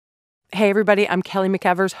Hey, everybody, I'm Kelly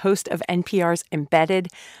McEvers, host of NPR's Embedded.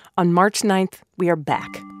 On March 9th, we are back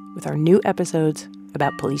with our new episodes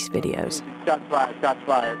about police videos. Shots fired, shots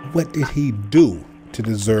fired. What did he do to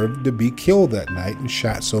deserve to be killed that night and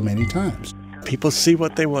shot so many times? People see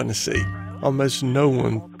what they want to see. Almost no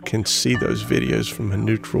one can see those videos from a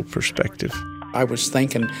neutral perspective. I was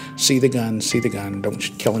thinking, see the gun, don't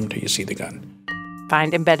kill him till you see the gun.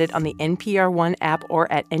 Find Embedded on the NPR One app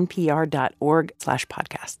or at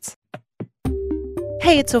npr.org/podcasts.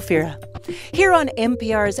 Hey, it's Ophira. Here on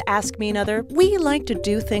NPR's Ask Me Another, we like to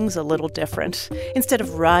do things a little different. Instead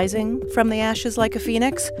of rising from the ashes like a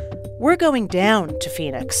phoenix, we're going down to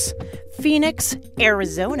Phoenix. Phoenix,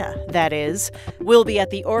 Arizona, that is. We'll be at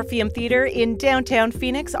the Orpheum Theater in downtown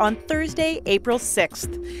Phoenix on Thursday, April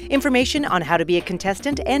 6th. Information on how to be a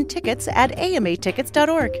contestant and tickets at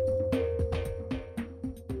amatickets.org.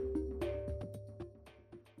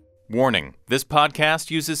 Warning, this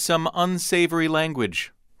podcast uses some unsavory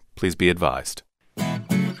language. Please be advised.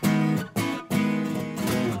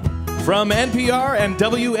 From NPR and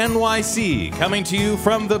WNYC, coming to you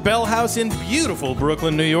from the Bell House in beautiful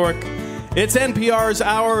Brooklyn, New York, it's NPR's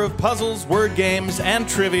hour of puzzles, word games, and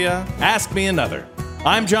trivia. Ask Me Another.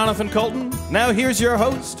 I'm Jonathan Coulton. Now here's your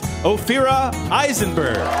host, Ophira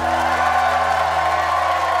Eisenberg.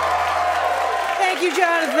 Thank you,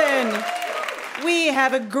 Jonathan. We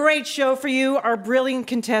have a great show for you. Our brilliant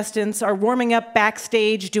contestants are warming up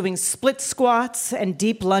backstage, doing split squats and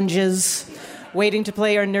deep lunges, waiting to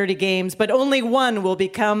play our nerdy games, but only one will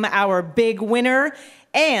become our big winner.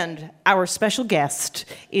 And our special guest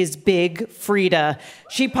is Big Freedia.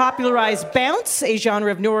 She popularized bounce, a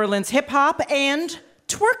genre of New Orleans hip-hop, and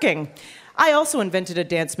twerking. I also invented a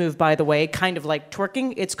dance move, by the way, kind of like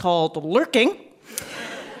twerking. It's called lurking.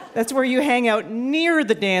 That's where you hang out near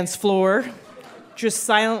the dance floor, just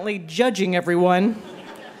silently judging everyone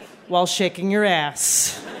while shaking your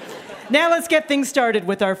ass. Now let's get things started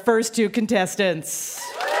with our first two contestants.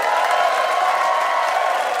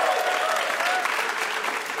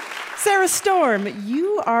 Sarah Storm,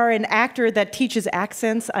 you are an actor that teaches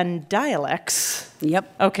accents and dialects.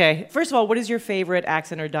 Yep. Okay. First of all, what is your favorite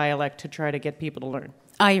accent or dialect to try to get people to learn?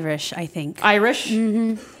 Irish, I think. Irish?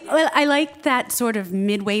 Mm-hmm. Well, I like that sort of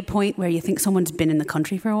midway point where you think someone's been in the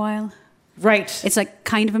country for a while. Right. It's like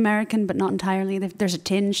kind of American, but not entirely. There's a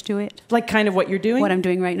tinge to it. Like kind of what you're doing? What I'm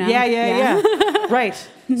doing right now. Yeah. Right.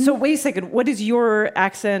 So wait a second. What is your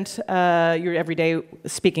accent, your everyday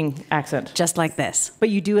speaking accent? Just like this. But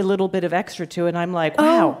you do a little bit of extra to it, and I'm like,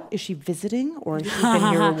 wow, is she visiting or has she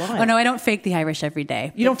been here a while? Oh, no, I don't fake the Irish every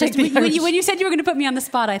day. You don't fake the Irish? When you said you were going to put me on the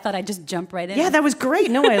spot, I thought I'd just jump right in. Yeah, that was great.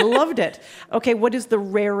 No, I loved it. Okay, what is the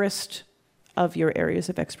rarest of your areas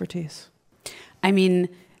of expertise? I mean,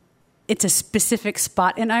 it's a specific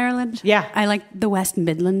spot in Ireland. Yeah. I like the West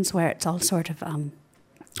Midlands where it's all sort of,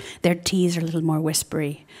 their T's are a little more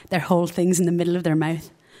whispery. Their whole thing's in the middle of their mouth.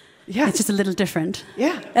 Yeah. It's just a little different.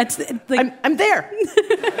 Yeah. It's like, I'm there.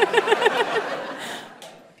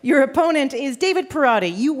 Your opponent is David Parati.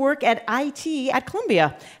 You work at IT at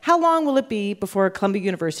Columbia. How long will it be before Columbia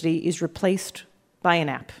University is replaced by an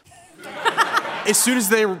app? As soon as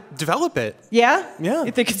they develop it. Yeah? Yeah.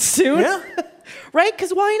 You think it's soon? Yeah. Right?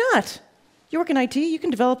 Because why not? You work in IT, you can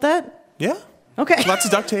develop that. Yeah. Okay. Lots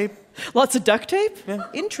of duct tape. Lots of duct tape? Yeah.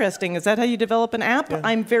 Interesting. Is that how you develop an app? Yeah.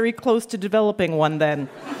 I'm very close to developing one then.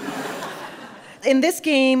 In this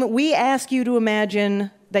game, we ask you to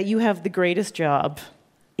imagine that you have the greatest job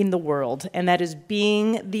in the world, and that is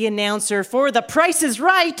being the announcer for The Price is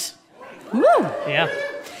Right. Woo! Yeah.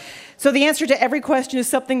 So the answer to every question is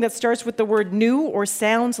something that starts with the word new or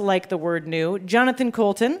sounds like the word new. Jonathan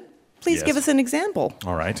Coulton, please give us an example.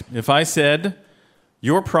 All right. If I said,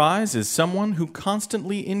 your prize is someone who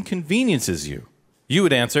constantly inconveniences you, you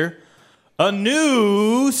would answer, a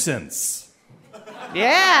nuisance.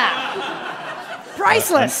 Yeah.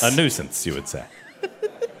 Priceless. A nuisance, you would say.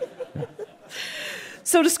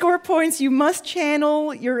 So to score points, you must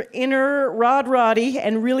channel your inner Rod Roddy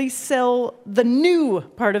and really sell the new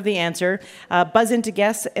part of the answer. Buzz in to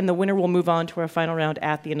guess, and the winner will move on to our final round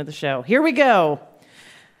at the end of the show. Here we go.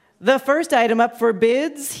 The first item up for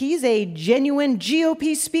bids, he's a genuine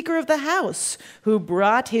GOP Speaker of the House who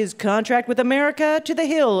brought his contract with America to the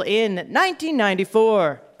Hill in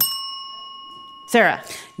 1994. Sarah.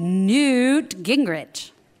 Newt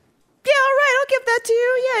Gingrich. Yeah, all right, I'll give that to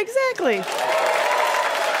you. Yeah, exactly.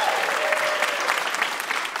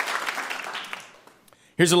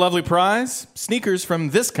 Here's a lovely prize. Sneakers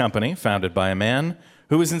from this company, founded by a man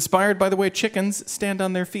who was inspired by the way chickens stand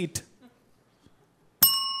on their feet.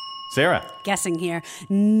 Sarah. Guessing here.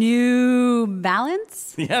 New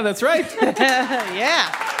Balance? Yeah, that's right. Yeah.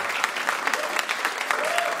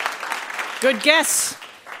 Good guess.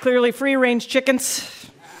 Clearly free-range chickens.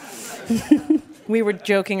 We were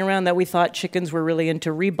joking around that we thought chickens were really into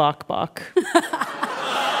Reebok Bok.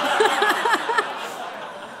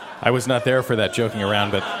 I was not there for that joking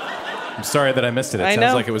around, but I'm sorry that I missed it. It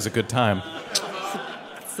sounds like it was a good time.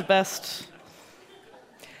 It's the best.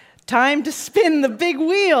 Time to spin the big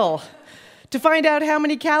wheel. To find out how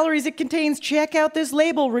many calories it contains, check out this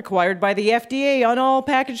label required by the FDA on all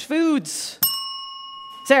packaged foods.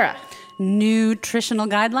 Sarah. Nutritional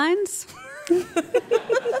guidelines?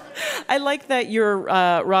 I like that your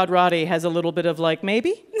Rod Roddy has a little bit of like,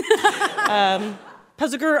 maybe.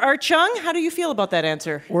 Puzzlegur Art Chung, how do you feel about that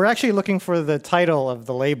answer? We're actually looking for the title of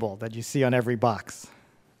the label that you see on every box.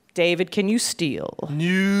 David, can you steal?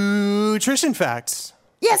 Nutrition facts.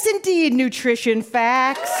 Yes, indeed, nutrition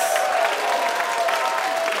facts.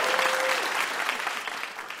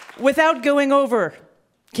 Without going over,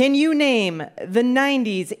 can you name the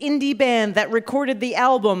 90s indie band that recorded the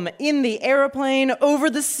album In the Aeroplane Over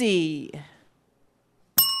the Sea?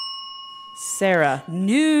 Sarah.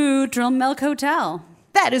 Neutral Milk Hotel.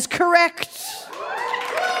 That is correct.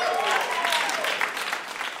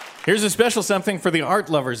 Here's a special something for the art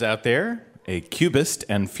lovers out there. A cubist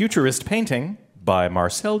and futurist painting by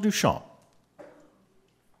Marcel Duchamp.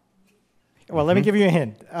 Well, let me give you a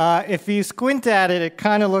hint. If you squint at it, it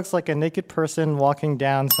kind of looks like a naked person walking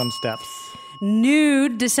down some steps.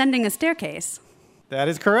 Nude descending a staircase. That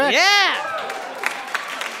is correct. Yeah!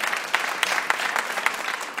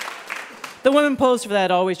 The woman posed for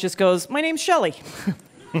that always just goes, my name's Shelley.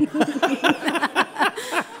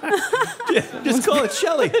 Just call it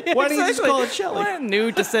Shelley. Why don't you just call it Shelley? What?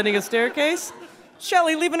 Nude descending a staircase?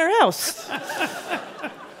 Shelley leaving her house.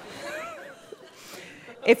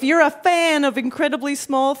 If you're a fan of incredibly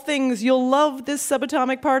small things, you'll love this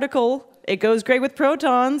subatomic particle. It goes great with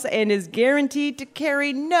protons and is guaranteed to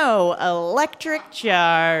carry no electric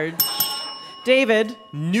charge. David?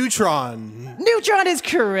 Neutron. Neutron is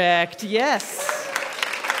correct, yes.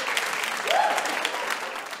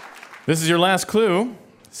 This is your last clue.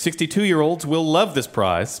 62-year-olds will love this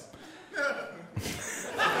prize.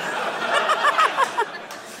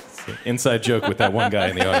 Inside joke with that one guy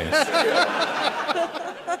in the audience.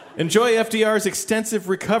 Enjoy FDR's extensive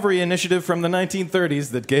recovery initiative from the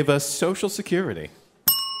 1930s that gave us Social Security.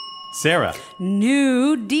 Sarah.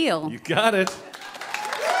 New Deal. You got it.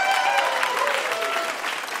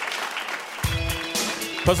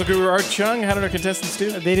 Puzzle Guru Art Chung, how did our contestants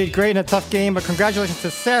do? They did great in a tough game, but congratulations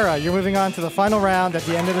to Sarah. You're moving on to the final round at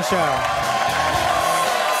the end of the show.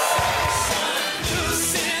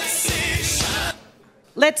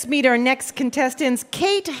 Let's meet our next contestants.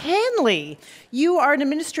 Kate Hanley. You are an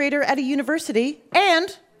administrator at a university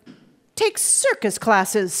and take circus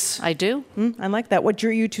classes. I do. I like that. What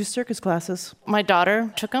drew you to circus classes? My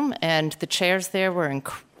daughter took them, and the chairs there were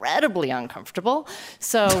incredibly uncomfortable.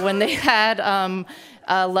 So when they had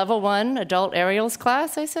a level 1 adult aerials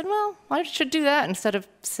class, I said, well, I should do that instead of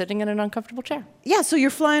sitting in an uncomfortable chair. Yeah, so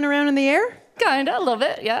you're flying around in the air? Kinda, a little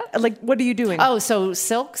bit, yeah. Like, what are you doing? Oh, so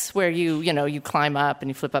silks, where you climb up and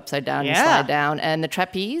you flip upside down and slide down, and the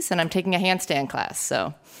trapeze, and I'm taking a handstand class,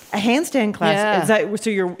 so. A handstand class? Yeah. Is that,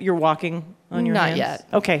 so you're walking on your hands? Not yet.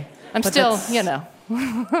 Okay. I'm But still, that's-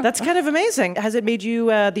 That's kind of amazing. Has it made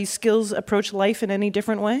you, these skills, approach life in any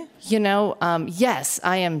different way? Yes,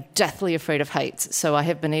 I am deathly afraid of heights, so I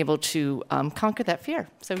have been able to conquer that fear.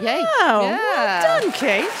 So yay. Wow, Yeah. well done,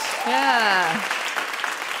 Kate. Yeah.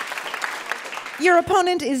 Your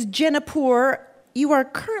opponent is Jenna Poor. You are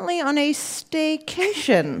currently on a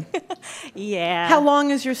staycation. Yeah. How long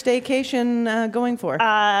is your staycation going for?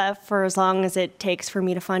 For as long as it takes for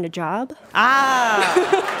me to find a job.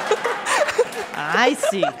 I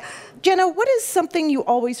see. Jenna, what is something you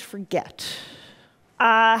always forget?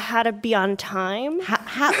 How to be on time.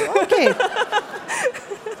 Okay.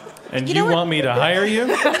 And you want me to hire you?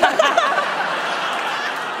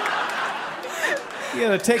 You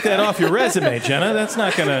gotta take that off your resume, Jenna. That's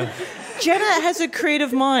not gonna... Jenna has a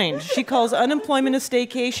creative mind. She calls unemployment a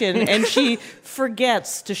staycation, and she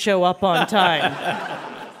forgets to show up on time.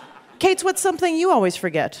 Kate, what's something you always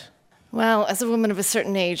forget? Well, as a woman of a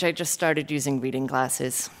certain age, I just started using reading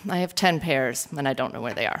glasses. I have 10 pairs, and I don't know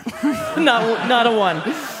where they are. Not a one.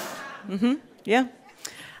 Mm-hmm. Yeah.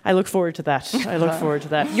 I look forward to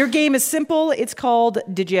that. Your game is simple. It's called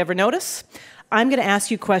Did You Ever Notice? I'm going to ask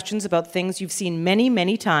you questions about things you've seen many,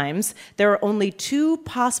 many times. There are only 2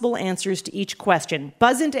 possible answers to each question.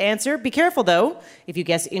 Buzz in to answer. Be careful, though. If you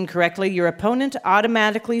guess incorrectly, your opponent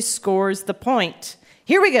automatically scores the point.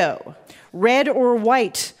 Here we go. Red or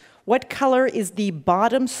white? What color is the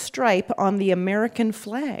bottom stripe on the American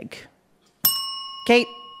flag? Kate?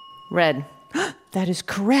 Red. That is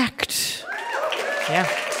correct. Yeah.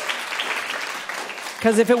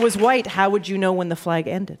 Because if it was white, how would you know when the flag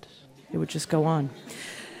ended? It would just go on.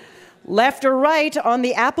 Left or right on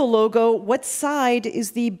the Apple logo, what side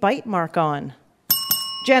is the bite mark on?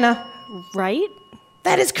 Jenna? Right?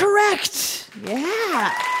 That is correct.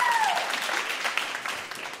 Yeah.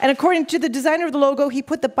 And according to the designer of the logo, he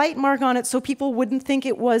put the bite mark on it so people wouldn't think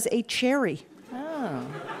it was a cherry. Oh.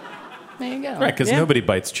 There you go. Right, because nobody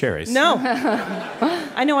bites cherries. No.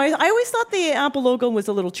 I know. I always thought the Apple logo was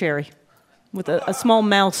a little cherry with a small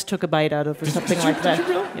mouse took a bite out of or something like that.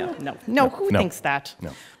 Yeah. No, who thinks that?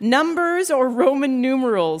 No. Numbers or Roman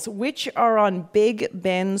numerals, which are on Big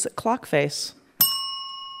Ben's clock face?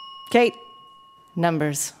 Kate?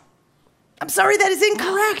 Numbers. I'm sorry, that is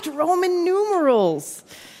incorrect. Roman numerals.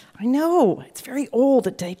 I know. It's very old.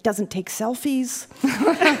 It doesn't take selfies.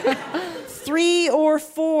 3 or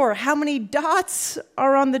 4. How many dots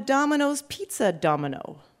are on the Domino's pizza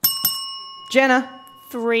domino? Jenna?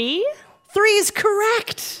 3? 3 is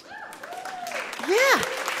correct. Yeah.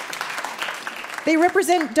 They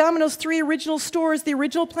represent Domino's 3 original stores. The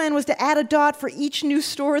original plan was to add a dot for each new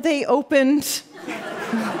store they opened.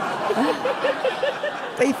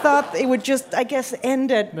 They thought it would just, I guess,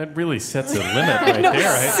 end at... That really sets a limit right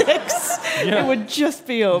there. 6. Yeah. It would just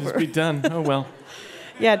be over. Just be done. Oh, well.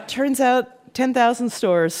 Yeah, it turns out 10,000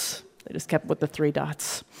 stores. They just kept with the 3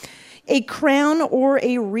 dots. A crown or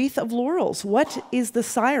a wreath of laurels. What is the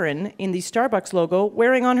siren in the Starbucks logo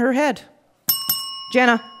wearing on her head?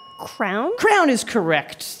 Jenna? Crown? Crown is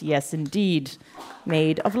correct. Yes, indeed.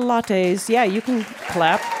 Made of lattes. Yeah, you can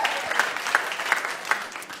clap.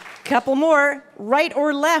 Couple more. Right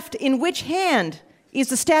or left, in which hand is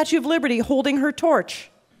the Statue of Liberty holding her torch?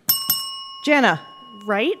 Jenna?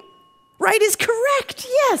 Right? Right is correct,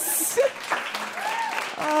 yes.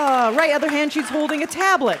 Right, other hand, she's holding a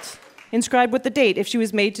tablet inscribed with the date. If she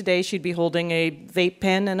was made today, she'd be holding a vape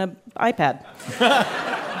pen and an iPad.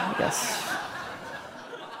 Yes.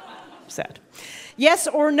 Sad. Yes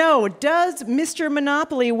or no, does Mr.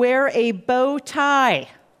 Monopoly wear a bow tie?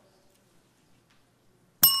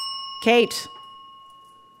 Kate?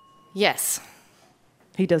 Yes.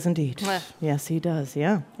 He does indeed. Yes, he does,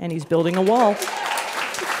 yeah. And he's building a wall.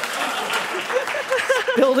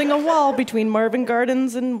 Building a wall between Marvin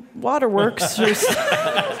Gardens and Waterworks. Right.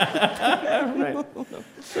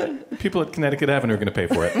 People at Connecticut Avenue are going to pay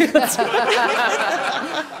for it.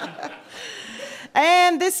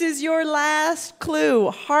 And this is your last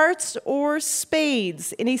clue. Hearts or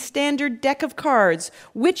spades in a standard deck of cards.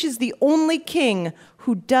 Which is the only king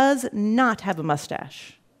who does not have a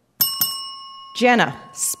mustache? Jenna.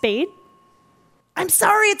 Spade? I'm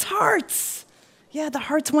sorry, it's hearts. Yeah, the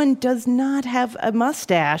hearts one does not have a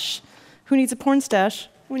mustache. Who needs a porn stash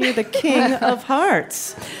when you're the king of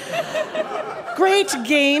hearts? Great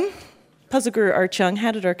game. Puzzle Guru Art Chung,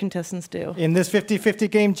 how did our contestants do? In this 50-50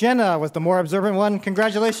 game, Jenna was the more observant one.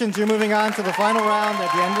 Congratulations, you're moving on to the final round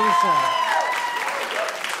at the end of the show.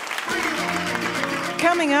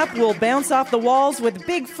 Coming up, we'll bounce off the walls with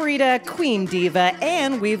Big Frida, Queen Diva,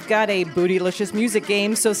 and we've got a bootylicious music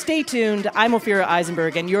game, so stay tuned. I'm Ophira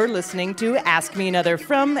Eisenberg, and you're listening to Ask Me Another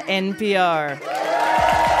from NPR.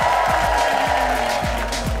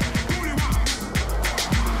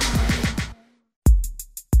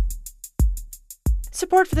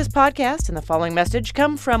 Support for this podcast and the following message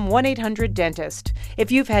come from 1-800-DENTIST. If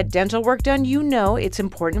you've had dental work done, you know it's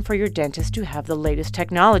important for your dentist to have the latest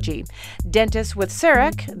technology. Dentists with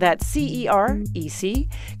CEREC, that's C-E-R-E-C,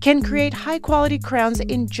 can create high-quality crowns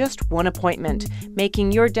in just one appointment,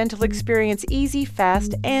 making your dental experience easy,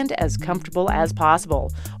 fast, and as comfortable as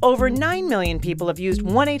possible. Over 9 million people have used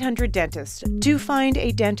 1-800-DENTIST. To find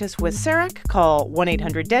a dentist with CEREC, call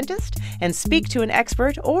 1-800-DENTIST and speak to an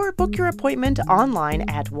expert or book your appointment online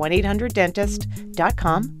at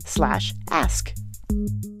 1800dentist.com/ask.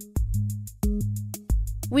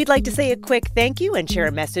 We'd like to say a quick thank you and share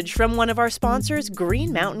a message from one of our sponsors,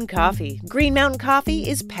 Green Mountain Coffee. Green Mountain Coffee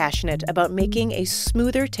is passionate about making a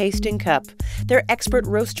smoother tasting cup. Their expert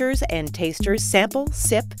roasters and tasters sample,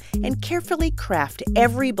 sip, and carefully craft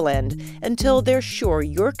every blend until they're sure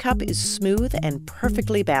your cup is smooth and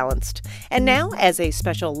perfectly balanced. And now, as a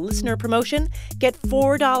special listener promotion, get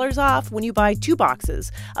 $4 off when you buy 2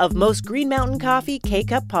 boxes of most Green Mountain Coffee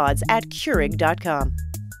K-Cup pods at Keurig.com.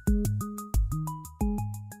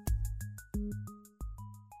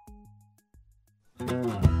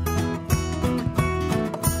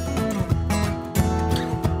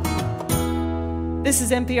 This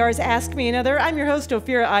is NPR's Ask Me Another. I'm your host,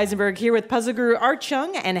 Ophira Eisenberg, here with puzzle guru Art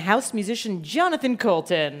Chung and house musician Jonathan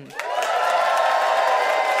Coulton.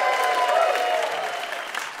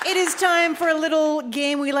 It is time for a little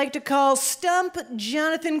game we like to call Stump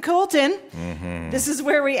Jonathan Coulton. Mm-hmm. This is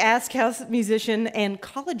where we ask house musician and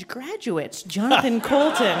college graduate Jonathan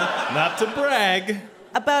Coulton Not to brag.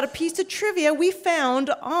 about a piece of trivia we found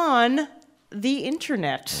on the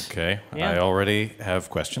internet. Okay, Yeah. I already have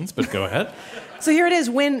questions, but go ahead. So here it is.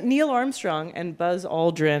 When Neil Armstrong and Buzz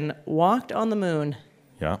Aldrin walked on the moon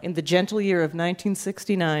Yeah. in the gentle year of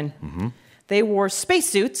 1969, they wore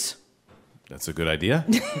spacesuits That's a good idea.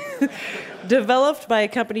 developed by a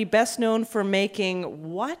company best known for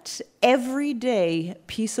making what everyday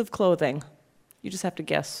piece of clothing? You just have to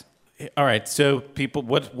guess. All right, so people,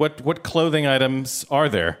 what clothing items are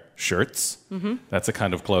there? Shirts. Mm-hmm. That's a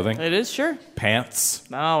kind of clothing. It is, sure. Pants.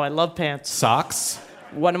 Oh, I love pants. Socks.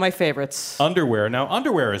 One of my favorites. Underwear. Now,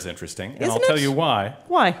 underwear is interesting, and Isn't I'll tell it? you why.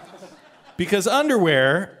 Why? Because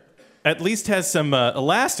underwear at least has some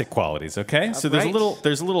elastic qualities, okay? So there's right.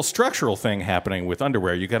 a little structural thing happening with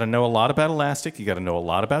underwear. You got to know a lot about elastic. You got to know a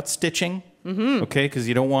lot about stitching, okay? Because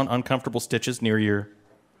you don't want uncomfortable stitches near your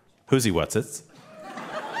whoozy whatsits.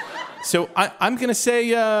 So I'm going to say,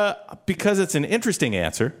 because it's an interesting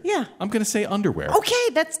answer, Yeah. I'm going to say underwear. Okay,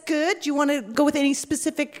 that's good. Do you want to go with any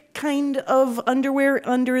specific kind of underwear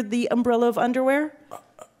under the umbrella of underwear?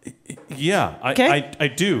 Yeah, Okay. I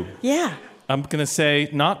do. Yeah. I'm going to say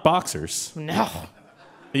not boxers. No.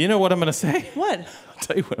 You know what I'm going to say? What? I'll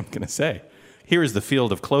tell you what I'm going to say. Here is the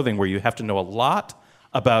field of clothing where you have to know a lot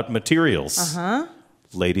about materials. Uh-huh.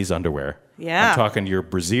 Ladies' underwear. Yeah. I'm talking your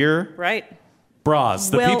brassiere, Right. bras.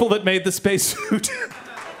 The Well- people that made the spacesuit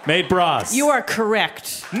made bras. You are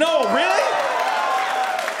correct. No, really?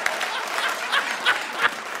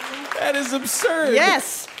 That is absurd.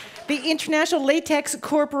 Yes. The International Latex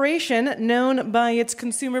Corporation, known by its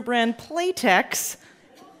consumer brand Playtex,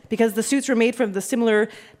 because the suits were made from the similar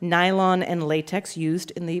nylon and latex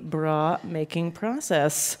used in the bra making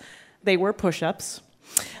process. They were push-ups.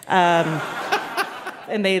 And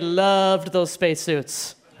they loved those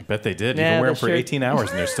spacesuits. I bet they did. You Yeah, can wear them they for sure- 18 hours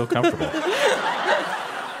and they're still comfortable.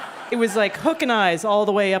 It was like hook and eyes all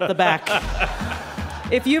the way up the back.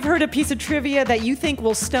 If you've heard a piece of trivia that you think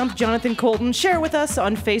will stump Jonathan Coulton, share it with us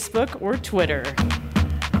on Facebook or Twitter.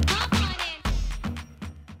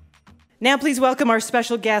 Now please welcome our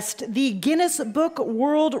special guest, the Guinness Book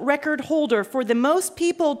World Record holder for the most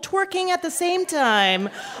people twerking at the same time,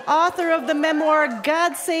 author of the memoir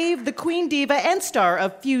God Save the Queen Diva, and star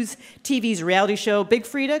of Fuse TV's reality show Big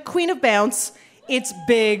Frida, Queen of Bounce. It's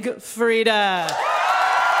Big Frida.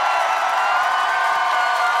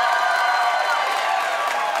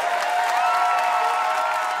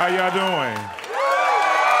 How y'all doing?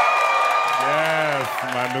 Yes,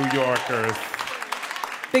 my New Yorkers.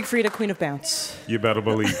 Big Frida, Queen of Bounce. You better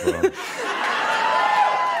believe her.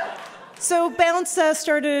 So Bounce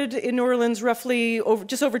started in New Orleans roughly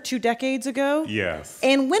just over 2 decades ago. Yes.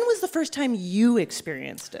 And when was the first time you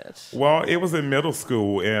experienced it? Well, it was in middle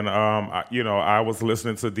school, and I was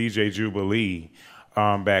listening to DJ Jubilee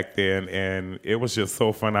back then, and it was just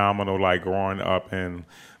so phenomenal, like growing up and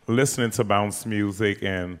listening to bounce music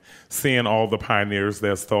and seeing all the pioneers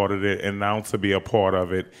that started it, and now to be a part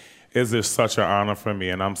of it is just such an honor for me,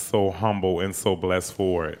 and I'm so humble and so blessed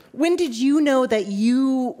for it. When did you know that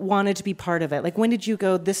you wanted to be part of it? Like, when did you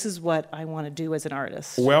go, this is what I want to do as an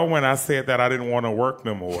artist? Well, when I said that I didn't want to work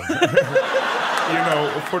no more,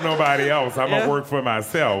 for nobody else, I'm going to work for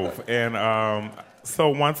myself. And so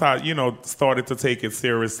once I, started to take it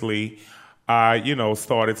seriously, I,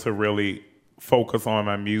 started to really focus on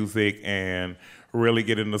my music and really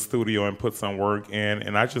get in the studio and put some work in,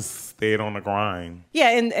 and I just stayed on the grind. Yeah,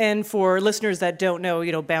 and for listeners that don't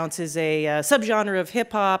know, Bounce is a subgenre of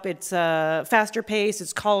hip-hop. It's faster pace,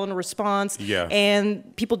 it's call and response,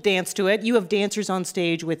 and people dance to it. You have dancers on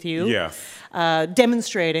stage with you. Yes.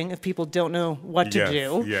 Demonstrating, if people don't know what to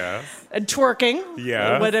do. Yes. Twerking.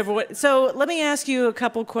 Yes. Whatever. So let me ask you a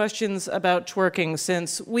couple questions about twerking,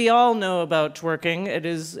 since we all know about twerking.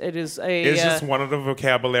 It's just one of the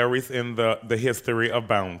vocabularies in the history of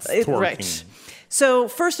bounce, twerking. Right. So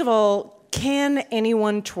first of all, can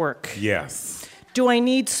anyone twerk? Yes. Do I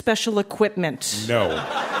need special equipment? No.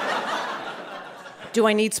 Do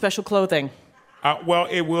I need special clothing? Well,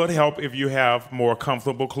 it would help if you have more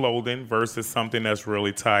comfortable clothing versus something that's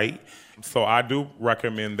really tight. So I do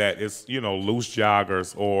recommend that it's, loose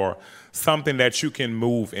joggers or something that you can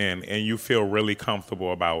move in and you feel really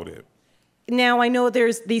comfortable about it. Now, I know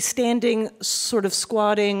there's the standing, sort of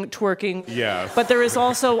squatting, twerking. Yes. But there is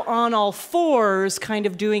also on all fours, kind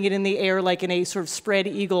of doing it in the air like in a sort of spread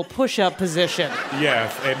eagle push-up position.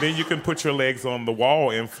 Yes, and then you can put your legs on the wall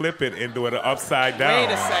and flip it and do it upside down.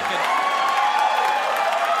 Wait a second.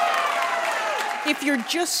 if you're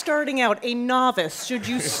just starting out, a novice, should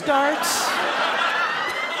you start?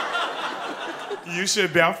 You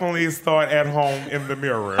should definitely start at home in the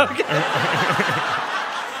mirror.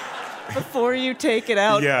 Before you take it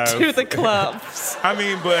out to the clubs. I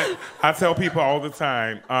mean, but I tell people all the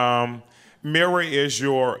time, mirror is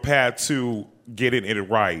your path to getting it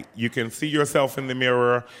right. You can see yourself in the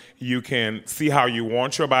mirror. You can see how you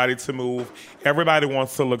want your body to move. Everybody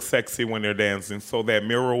wants to look sexy when they're dancing, so that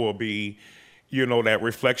mirror will be, you know, that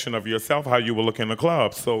reflection of yourself, how you will look in the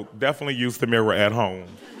club. So definitely use the mirror at home.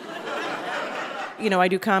 You know, I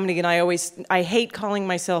do comedy, and I hate calling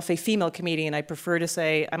myself a female comedian. I prefer to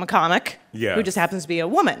say I'm a comic who just happens to be a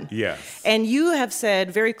woman. Yes. And you have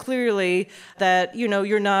said very clearly that, you know,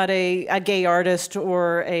 you're not a gay artist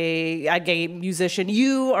or a gay musician.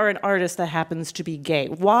 You are an artist that happens to be gay.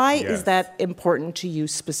 Why is that important to you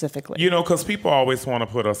specifically? You know, because people always want to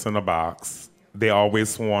put us in a box. They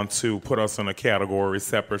always want to put us in a category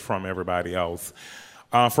separate from everybody else.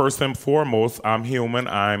 First and foremost, I'm human.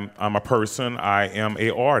 I'm a person. I am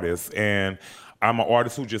an artist, and I'm an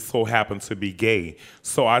artist who just so happens to be gay.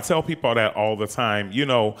 So I tell people that all the time. You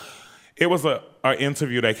know, it was an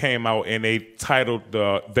interview that came out, and they titled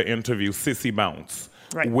the interview "Sissy Bounce,"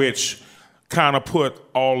 which kind of put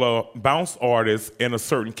all the bounce artists in a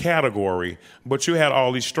certain category. But you had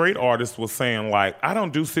all these straight artists was saying, like, I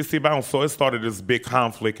don't do sissy bounce. So it started this big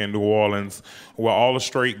conflict in New Orleans where all the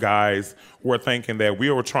straight guys were thinking that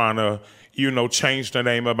we were trying to, you know, change the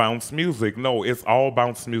name of bounce music. No, it's all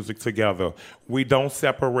bounce music together. We don't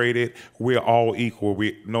separate it. We're all equal.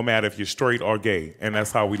 No matter if you're straight or gay. And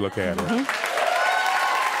that's how we look at it.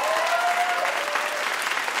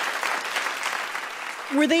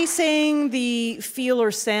 Were they saying the feel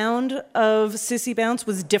or sound of Sissy Bounce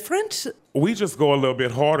was different? We just go a little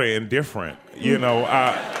bit harder and different. You know,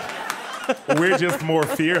 we're just more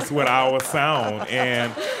fierce with our sound.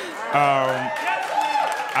 And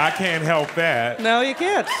I can't help that. No, you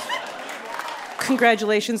can't.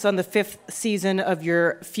 Congratulations on the 5th season of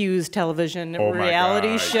your Fuse television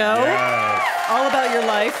reality show. Yes. All about your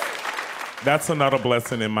life. That's another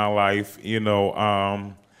blessing in my life. You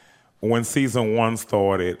know, when season 1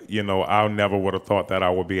 started, you know, I never would have thought that I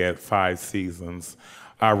would be at 5 seasons.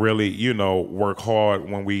 I really, you know, work hard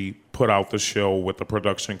when we put out the show with the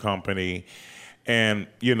production company. And,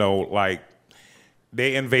 you know, like,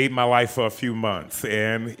 they invade my life for a few months.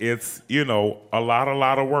 And it's, you know, a lot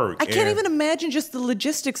of work. I can't even imagine just the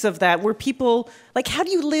logistics of that, where people, like, how do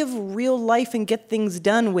you live real life and get things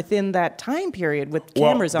done within that time period with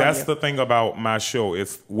cameras on you? That's the thing about my show.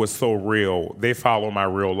 It was so real. They follow my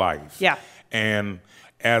real life. Yeah. And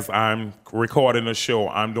as I'm recording the show,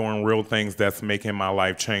 I'm doing real things that's making my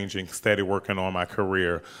life changing, steady working on my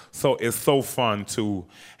career. So it's so fun to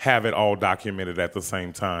have it all documented at the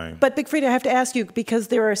same time. But Big Freedia, I have to ask you, because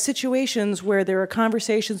there are situations where there are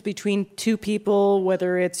conversations between two people,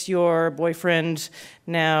 whether it's your boyfriend,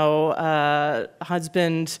 now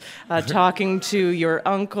husband, talking to your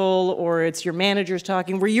uncle, or it's your managers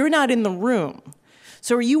talking, where you're not in the room.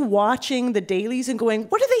 So are you watching the dailies and going,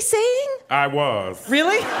 what are they saying? I was.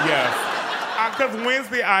 Really? Yes. Because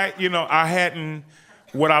Wednesday,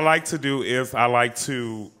 what I like to do is I like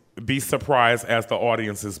to be surprised as the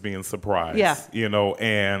audience is being surprised. Yeah. You know,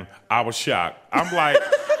 and I was shocked. I'm like,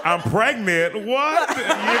 I'm pregnant, what? You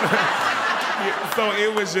know? So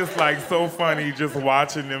it was just like so funny just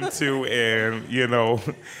watching them two, and, you know,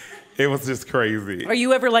 it was just crazy. Are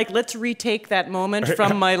you ever like, let's retake that moment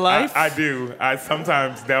from my life? I do. I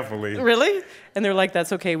sometimes, definitely. Really? And they're like,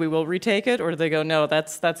 that's okay, we will retake it? Or do they go, no,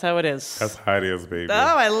 that's how it is? That's how it is, baby. Oh,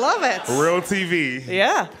 I love it. Real TV.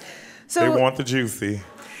 Yeah. So, they want the juicy.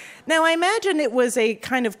 Now, I imagine it was a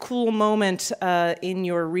kind of cool moment in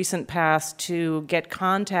your recent past to get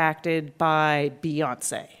contacted by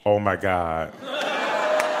Beyonce. Oh, my God.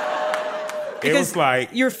 Because it was like...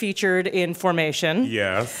 you're featured in Formation.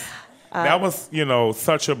 Yes. That was, you know,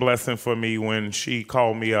 such a blessing for me when she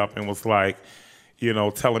called me up and was like, you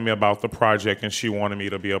know, telling me about the project, and she wanted me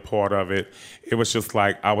to be a part of it. It was just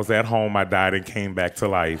like I was at home, I died and came back to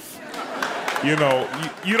life. You know,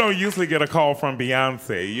 you don't usually get a call from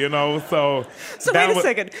Beyonce, you know, so... So wait a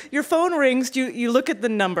second. Your phone rings, you look at the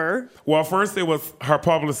number. Well, first it was her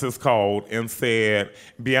publicist called and said,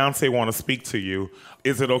 Beyonce want to speak to you.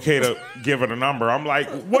 Is it okay to give her the number? I'm like,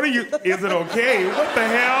 is it okay? What the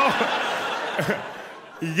hell?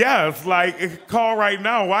 Yes, like, call right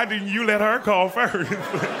now. Why didn't you let her call first?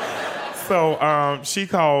 So she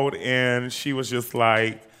called and she was just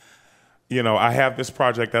like, I have this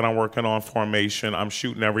project that I'm working on, Formation. I'm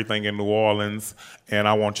shooting everything in New Orleans, and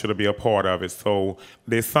I want you to be a part of it. So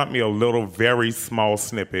they sent me a little, very small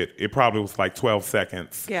snippet. It probably was like 12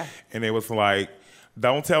 seconds. Yeah. And it was like,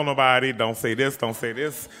 don't tell nobody, don't say this,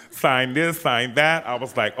 sign that. I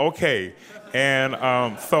was like, okay. And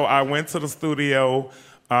so I went to the studio,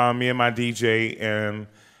 me and my DJ, and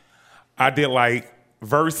I did like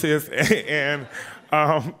verses and...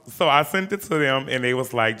 so I sent it to them, and they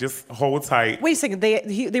was like, just hold tight. Wait a second.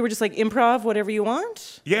 They were just like, improv, whatever you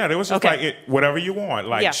want? Yeah, they was just like, whatever you want.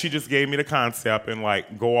 Like, she just gave me the concept and,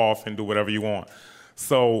 like, go off and do whatever you want.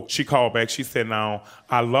 So she called back. She said, now,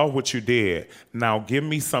 I love what you did. Now, give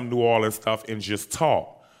me some New Orleans stuff and just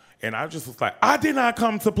talk. And I just was like, I did not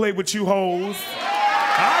come to play with you hoes.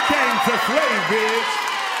 I came to play, bitch.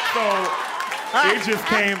 So... it just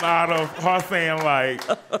came out of her saying, like,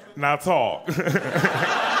 now talk.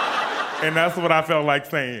 And that's what I felt like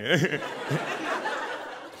saying.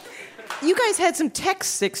 You guys had some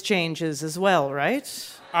text exchanges as well,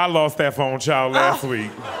 right? I lost that phone, child, last week.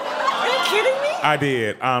 Are you kidding me? I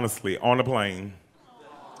did, honestly, on the plane.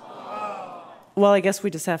 Well, I guess we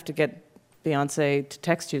just have to get Beyonce to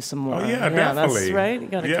text you some more. Oh, yeah, definitely. That's right. You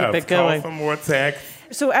got to keep it going. Call some more text.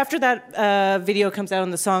 So after that video comes out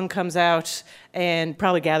and the song comes out, and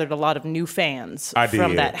probably gathered a lot of new fans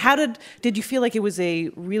from that. How did you feel like it was a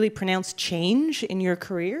really pronounced change in your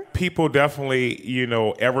career? People definitely,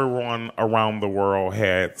 everyone around the world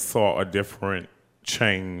saw a different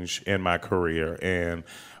change in my career, and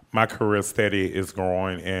my career steady is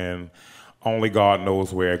growing, and only God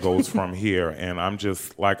knows where it goes from here. And I'm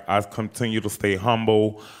just like, I continue to stay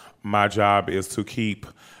humble. My job is to keep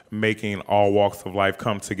making all walks of life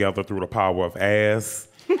come together through the power of ass.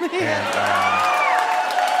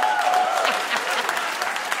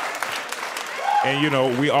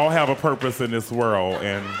 And we all have a purpose in this world,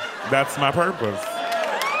 and that's my purpose.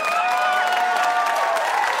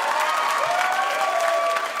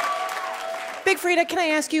 Big Frida, can I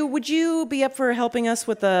ask you, would you be up for helping us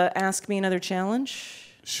with the Ask Me Another challenge?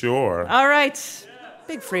 Sure. All right.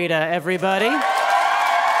 Big Frida, everybody.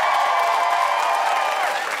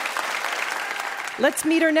 Let's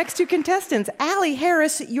meet our next two contestants. Allie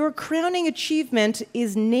Harris, your crowning achievement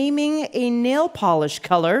is naming a nail polish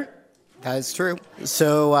color. That is true.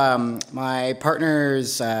 So my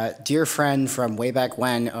partner's dear friend from way back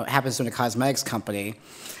when happens to own a cosmetics company.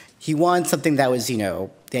 He wanted something that was, the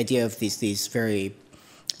idea of these very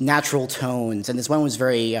natural tones. And this one was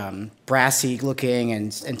very brassy looking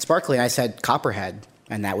and sparkly. And I said copperhead,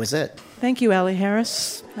 and that was it. Thank you, Allie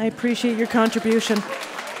Harris. I appreciate your contribution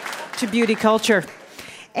to beauty culture.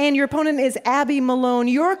 And your opponent is Abby Malone.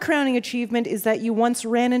 Your crowning achievement is that you once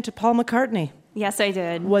ran into Paul McCartney. Yes, I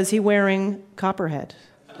did. Was he wearing copperhead?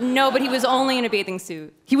 No, but he was only in a bathing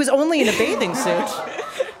suit. He was only in a bathing suit?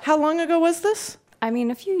 How long ago was this? I mean,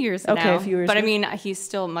 a few years now. Okay, a few years But ago. I mean, he's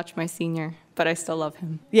still much my senior, but I still love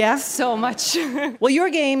him. Yeah? So much. Well, your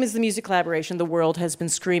game is the music collaboration the world has been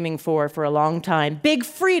screaming for a long time. Big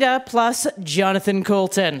Frida plus Jonathan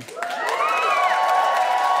Coulton.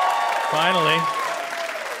 Finally.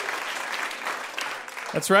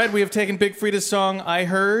 That's right, we have taken Big Frida's song, I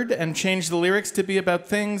Heard, and changed the lyrics to be about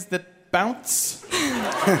things that bounce.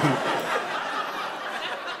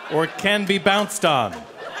 Or can be bounced on.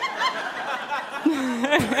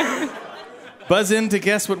 Buzz in to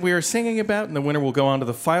guess what we are singing about, and the winner will go on to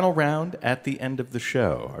the final round at the end of the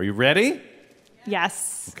show. Are you ready?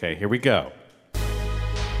 Yes. Okay, here we go.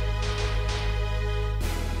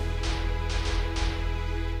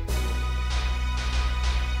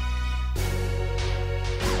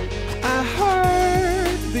 I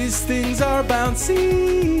heard these things are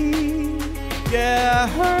bouncy. Yeah, I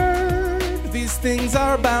heard these things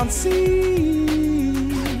are bouncy.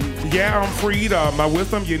 Yeah, I'm Frida. My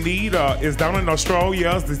wisdom you need is down in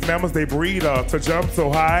Australia. These mammals they breed to jump so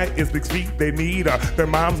high. It's big feet they need Their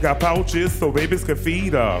moms got pouches so babies could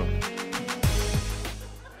feed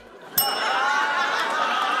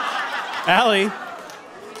Allie.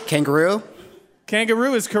 Kangaroo?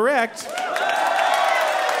 Kangaroo is correct.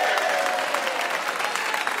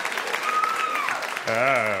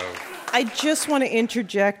 I just want to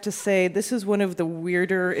interject to say this is one of the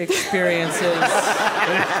weirder experiences.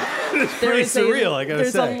 It's pretty surreal, I gotta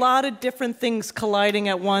say. There's a lot of different things colliding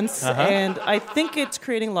at once, and I think it's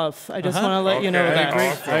creating love. I just want to let you know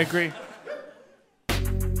that. I agree.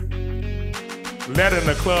 Let in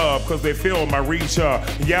the club, cause they feel my reach.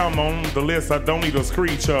 Yeah, I'm on the list, I don't need a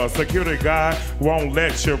screech. Security guy won't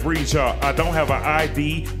let you breach. I don't have an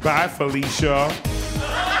ID, bye Felicia.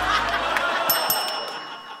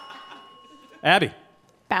 Abby.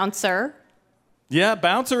 Bouncer. Yeah,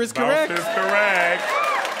 bouncer is correct. Bouncer is correct.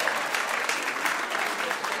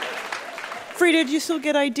 Frida, do you still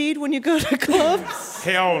get ID'd when you go to clubs?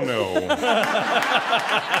 Hell no.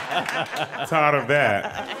 Tired of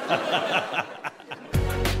that.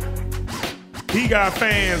 He got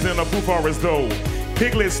fans in the booth for his dough.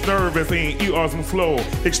 Piglet's nervous and ER's slow.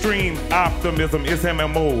 Extreme optimism is him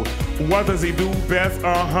and mode. What does he do best?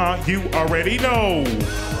 You already know.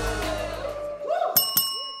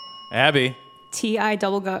 Abby.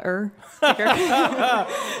 T-I-double-gut-er.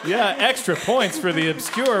 Yeah, extra points for the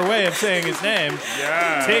obscure way of saying his name.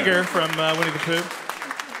 Yeah. Tigger from Winnie the Pooh.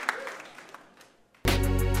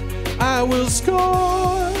 I will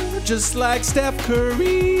score just like Steph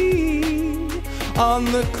Curry on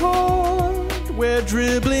the court where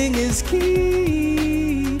dribbling is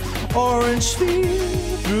key. Orange sphere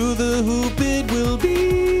through the hoop it will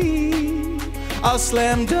be. I'll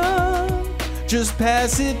slam dunk, just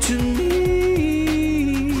pass it to me.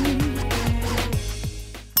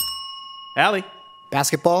 Allie.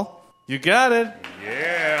 Basketball. You got it.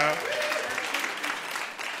 Yeah.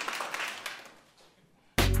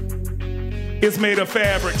 It's made of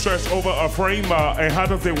fabric stretched over a frame. And how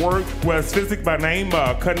does it work? Well, it's physics by name.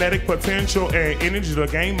 Kinetic potential and energy to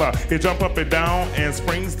game. It jump up and down and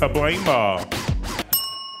springs to blame.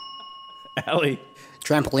 Allie.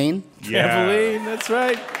 Trampoline. Yeah. Trampoline, that's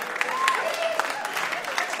right.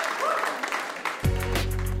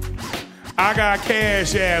 I got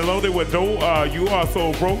cash, yeah, loaded with dough. You are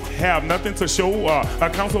so broke, have nothing to show.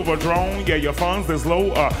 Accounts overdrawn, yeah, your funds is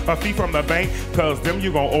low. A fee from the bank, cause them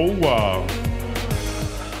you gon' owe.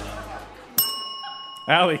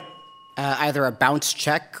 Allie. Either a bounce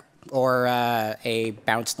check or a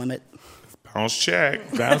bounce limit. Bounce check.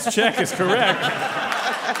 Bounce check is correct.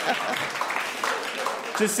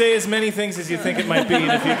 Just say as many things as you think it might be,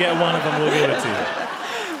 and if you get one of them, we'll give it to you.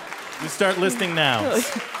 You start listing nouns.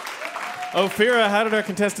 Ophira, how did our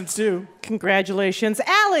contestants do? Congratulations.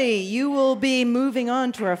 Allie, you will be moving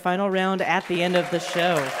on to our final round at the end of the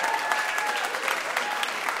show.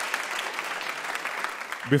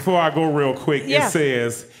 Before I go real quick, Yeah. It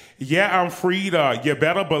says, yeah, I'm Frida, you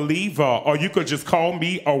better believe her, or you could just call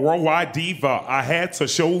me a worldwide diva. I had to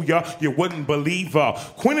show ya, you wouldn't believe her.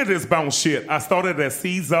 Queen of this bounce shit, I started at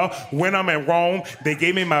Caesar. When I'm in Rome, they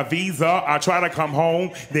gave me my visa. I try to come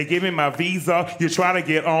home, they give me my visa. You try to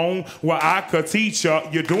get on, well, I could teach ya.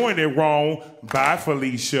 You're doing it wrong. Bye,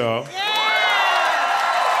 Felicia.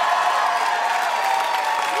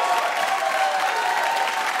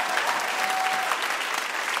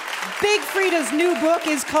 Big Frida's new book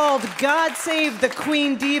is called God Save the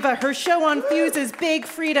Queen Diva. Her show on Fuse is Big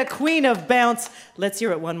Frida, Queen of Bounce. Let's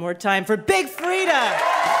hear it one more time for Big Frida.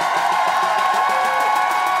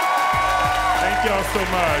 Thank y'all so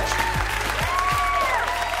much.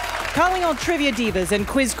 Calling all trivia divas and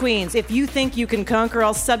quiz queens. If you think you can conquer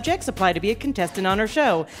all subjects, apply to be a contestant on our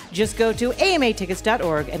show. Just go to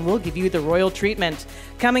amatickets.org and we'll give you the royal treatment.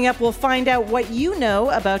 Coming up, we'll find out what you know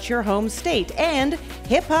about your home state. And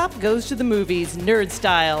hip-hop goes to the movies, nerd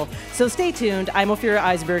style. So stay tuned. I'm Ophira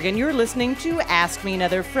Eisberg, and you're listening to Ask Me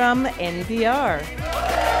Another from NPR.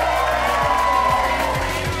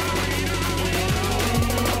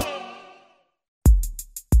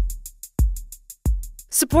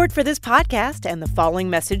 Support for this podcast and the following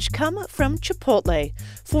message come from Chipotle.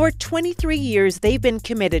 For 23 years, they've been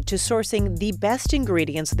committed to sourcing the best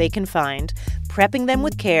ingredients they can find, prepping them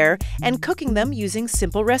with care, and cooking them using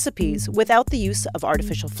simple recipes without the use of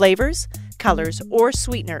artificial flavors, colors, or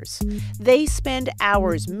sweeteners. They spend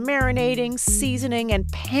hours marinating, seasoning, and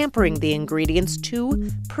pampering the ingredients to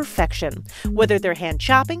perfection. Whether they're hand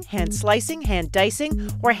chopping, hand slicing, hand dicing,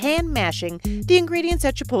 or hand mashing, the ingredients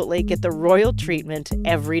at Chipotle get the royal treatment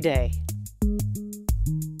every day.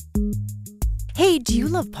 Hey, do you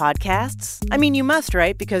love podcasts? I mean, you must,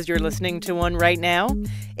 right? Because you're listening to one right now.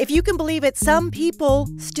 If you can believe it, some people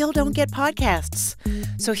still don't get podcasts.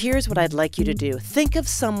 So here's what I'd like you to do. Think of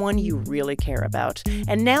someone you really care about.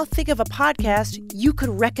 And now think of a podcast you could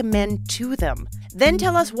recommend to them. Then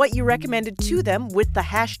tell us what you recommended to them with the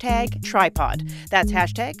hashtag Tripod. That's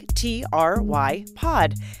hashtag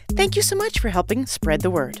TRYPod. Thank you so much for helping spread the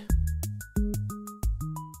word.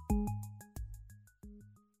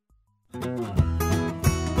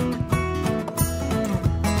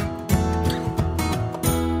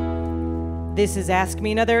 This is Ask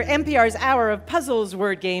Me Another, NPR's hour of puzzles,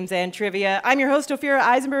 word games, and trivia. I'm your host, Ophira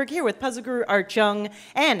Eisenberg, here with puzzle guru Art Chung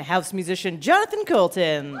and house musician Jonathan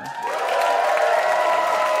Coulton.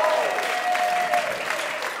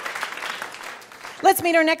 Let's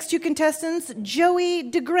meet our next two contestants. Joey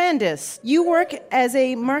DeGrandis. You work as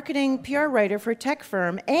a marketing PR writer for a tech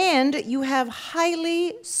firm, and you have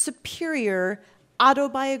highly superior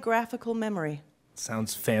autobiographical memory.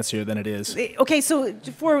 Sounds fancier than it is. Okay, so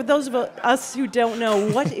for those of us who don't know,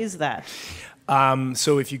 what is that?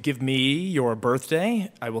 So if you give me your birthday,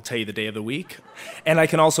 I will tell you the day of the week. And I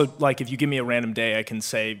can also, like, if you give me a random day, I can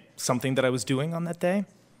say something that I was doing on that day.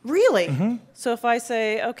 Really? Mm-hmm. So if I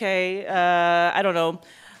say, okay, I don't know,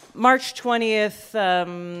 March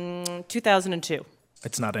 20th, 2002.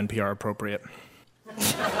 It's not NPR appropriate.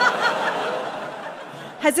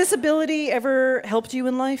 Has this ability ever helped you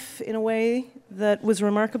in life in a way that was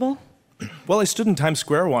remarkable? Well, I stood in Times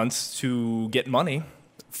Square once to get money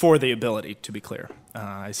for the ability, to be clear.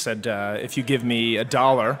 I said, if you give me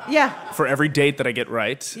 $1 for every date that I get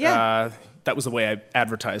right, that was the way I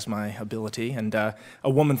advertised my ability. And a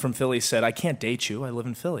woman from Philly said, I can't date you, I live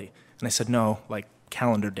in Philly. And I said, no, like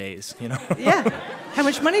calendar days, you know? Yeah. How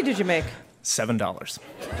much money did you make? $7.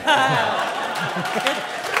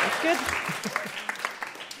 That's good.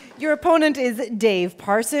 Your opponent is Dave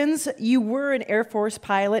Parsons. You were an Air Force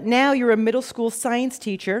pilot. Now you're a middle school science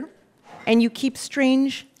teacher, and you keep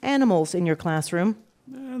strange animals in your classroom.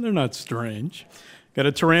 They're not strange. Got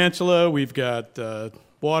a tarantula. We've got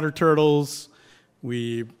water turtles.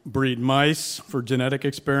 We breed mice for genetic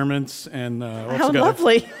experiments. And how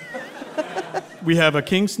lovely. We have a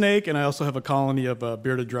king snake, and I also have a colony of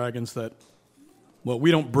bearded dragons that, well,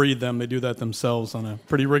 we don't breed them. They do that themselves on a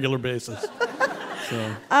pretty regular basis.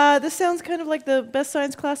 So. This sounds kind of like the best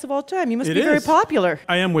science class of all time. You must It be very is. popular.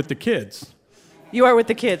 I am with the kids. You are with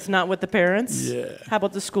the kids, not with the parents? Yeah. How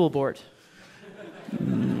about the school board? All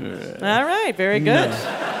right, very good.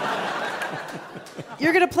 No.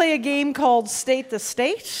 You're going to play a game called State the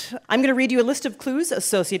State. I'm going to read you a list of clues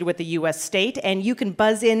associated with the U.S. state, and you can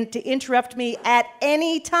buzz in to interrupt me at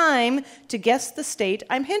any time to guess the state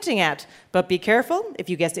I'm hinting at. But be careful. If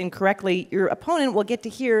you guess incorrectly, your opponent will get to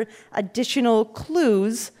hear additional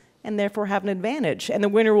clues and therefore have an advantage. And the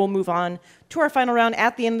winner will move on to our final round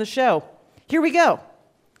at the end of the show. Here we go.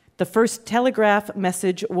 The first telegraph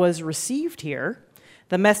message was received here.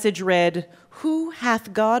 The message read, "Who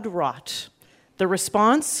hath God wrought?" The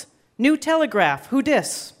response, "New telegraph, who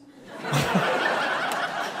dis?"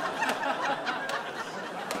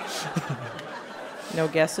 No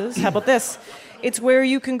guesses. How about this? It's where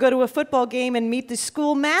you can go to a football game and meet the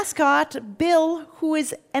school mascot, Bill, who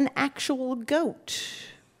is an actual goat.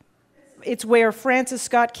 It's where Francis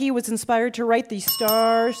Scott Key was inspired to write the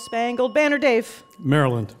Star-Spangled Banner. Dave?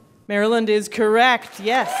 Maryland. Maryland is correct,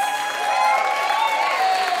 yes.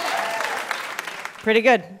 Pretty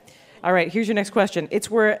good. All right, here's your next question.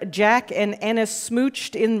 It's where Jack and Ennis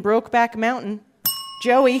smooched in Brokeback Mountain.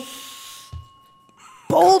 Joey.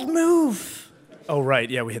 Bold move. Oh, right.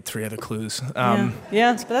 Yeah, we had 3 other clues.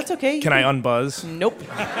 Yeah, but that's okay. Can I unbuzz? Nope.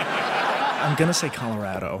 I'm going to say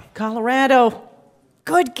Colorado. Colorado.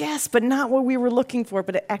 Good guess, but not what we were looking for,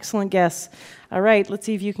 but an excellent guess. All right, let's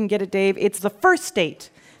see if you can get it, Dave. It's the first state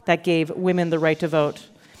that gave women the right to vote.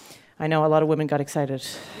 I know a lot of women got excited.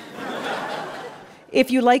 If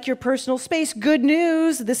you like your personal space, good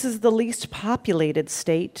news. This is the least populated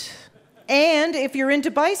state. And if you're into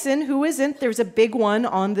bison, who isn't? There's a big one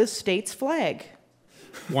on this state's flag.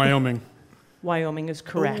 Wyoming. Wyoming is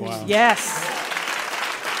correct. Oh, wow. Yes.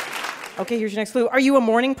 Okay, here's your next clue. Are you a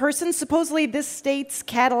morning person? Supposedly, this state's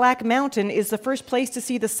Cadillac Mountain is the first place to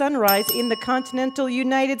see the sunrise in the continental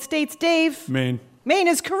United States. Dave? Maine. Maine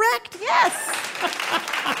is correct, yes!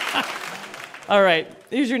 All right,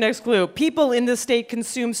 here's your next clue. People in this state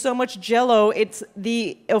consume so much Jell-O, it's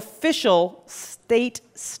the official state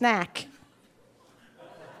snack.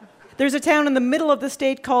 There's a town in the middle of the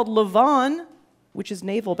state called Lavon, which is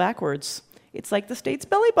navel backwards. It's like the state's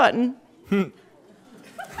belly button.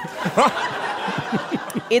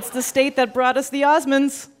 It's the state that brought us the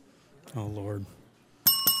Osmonds. Oh, Lord.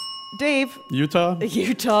 Dave. Utah?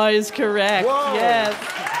 Utah is correct. Whoa. Yes.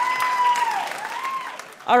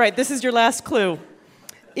 All right, this is your last clue.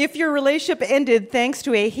 If your relationship ended thanks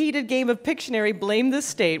to a heated game of Pictionary, blame the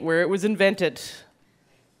state where it was invented.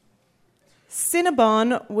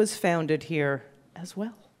 Cinnabon was founded here as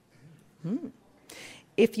well.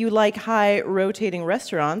 If you like high rotating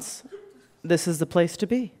restaurants, this is the place to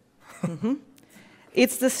be.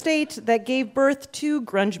 It's the state that gave birth to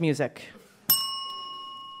grunge music.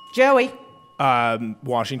 Joey.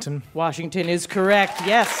 Washington. Washington is correct,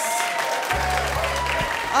 yes.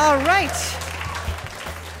 All right.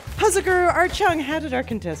 Puzzle Guru Art Chung, how did our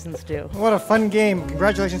contestants do? What a fun game.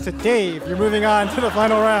 Congratulations to Dave. You're moving on to the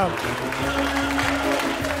final round.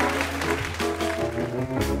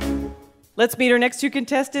 Let's meet our next two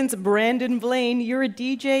contestants. Brandon Blaine, you're a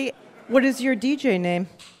DJ. What is your DJ name?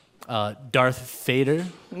 Darth Vader.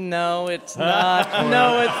 No, it's not.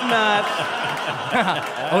 No, it's not.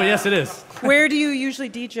 Oh, yes, it is. Where do you usually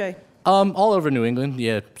DJ? All over New England.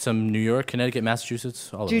 Yeah, some New York, Connecticut,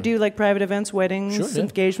 Massachusetts. All Do you do like private events, weddings, Sure, yeah.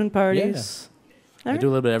 engagement parties? I do a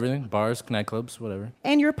little bit of everything. Bars, nightclubs, whatever.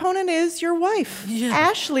 And your opponent is your wife,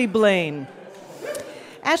 Ashley Blaine.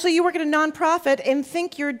 Ashley, you work at a nonprofit and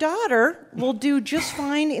think your daughter will do just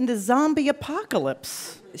fine in the zombie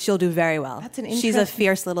apocalypse. She'll do very well. That's an She's interesting... a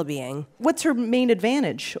fierce little being. What's her main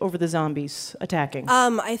advantage over the zombies attacking?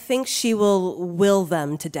 I think she will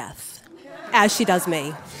them to death, as she does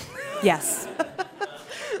me. Yes.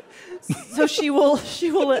 So she will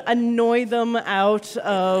annoy them out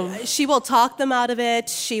of... She will talk them out of it.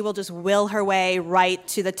 She will just will her way right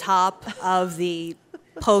to the top of the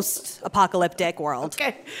post-apocalyptic world.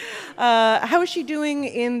 Okay. How is she doing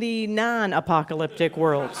in the non-apocalyptic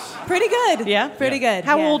world? Pretty good. Yeah? Pretty good.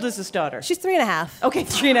 How yeah. old is this daughter? She's 3.5. Okay,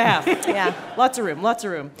 3.5. Yeah. Lots of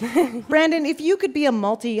room. Brandon, if you could be a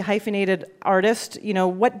multi-hyphenated artist,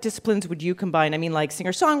 what disciplines would you combine? I mean, like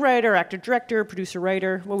singer-songwriter, actor-director,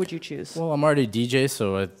 producer-writer. What would you choose? Well, I'm already DJ,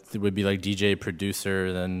 so it would be like DJ,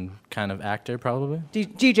 producer, then kind of actor, probably.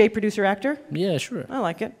 DJ, producer, actor? Yeah, sure. I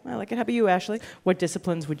like it. How about you, Ashley? What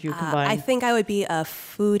disciplines would you combine? I think I would be a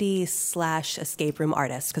foodie/escape room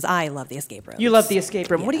artist, because I love the escape room. You love the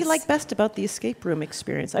escape room. Yes. What do you like best about the escape room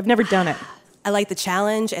experience? I've never done it. I like the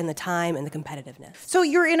challenge and the time and the competitiveness. So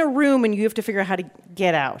you're in a room and you have to figure out how to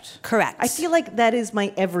get out. Correct. I feel like that is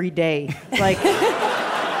my everyday. Like,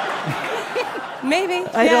 maybe.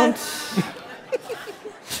 I don't.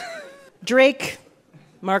 Drake,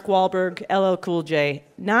 Mark Wahlberg, LL Cool J.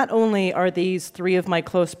 Not only are these three of my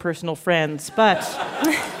close personal friends, but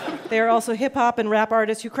they are also hip-hop and rap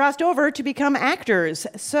artists who crossed over to become actors.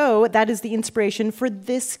 So that is the inspiration for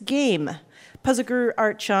this game. Puzzle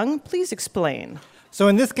Art Chung, please explain. So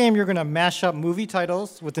in this game, you're going to mash up movie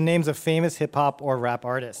titles with the names of famous hip-hop or rap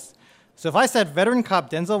artists. So if I said veteran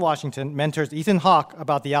cop Denzel Washington mentors Ethan Hawke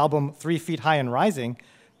about the album 3 Feet High and Rising,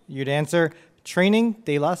 you'd answer Training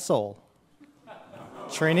De La Soul.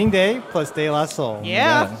 Training Day plus De La Soul.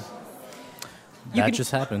 Yeah. That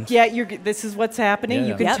just happened. Yeah, this is what's happening. Yeah.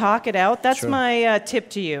 You can Yep. talk it out. That's Sure. my tip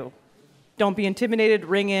to you. Don't be intimidated.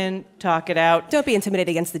 Ring in, talk it out. Don't be intimidated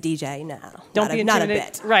against the DJ, no. Don't not be a, not a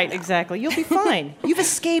intimidated. bit. Right, exactly. You'll be fine. You've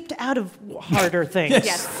escaped out of harder things.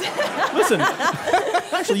 Yes. Listen,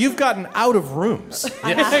 actually, you've gotten out of rooms.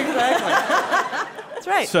 Exactly. That's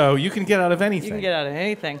right. So you can get out of anything. You can get out of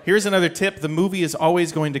anything. Here's another tip. The movie is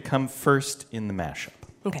always going to come first in the mashup.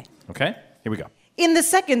 Okay. Okay? Here we go. In the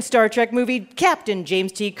second Star Trek movie, Captain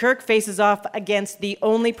James T. Kirk faces off against the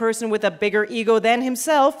only person with a bigger ego than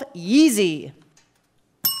himself, Yeezy.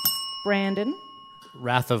 Brandon?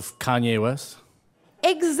 Wrath of Kanye West.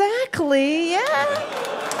 Exactly, yeah.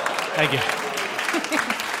 Thank you.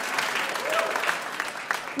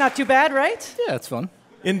 Not too bad, right? Yeah, it's fun.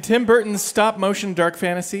 In Tim Burton's stop-motion dark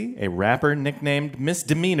fantasy, a rapper nicknamed Miss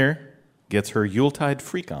Demeanor gets her Yuletide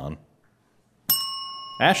freak on.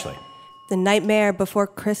 Ashley. The Nightmare Before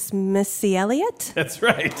Christmassy Elliot? That's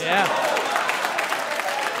right. Yeah.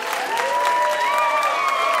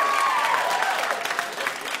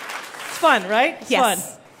 It's fun, right? It's Yes.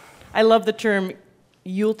 fun. I love the term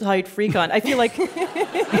Yuletide freak on. I feel like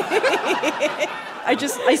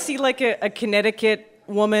I see like a Connecticut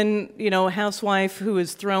woman, housewife who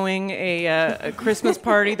is throwing a Christmas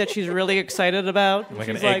party that she's really excited about. Like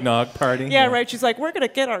an She's eggnog party? Yeah, right. She's like, we're going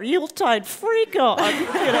to get our Yuletide freak on.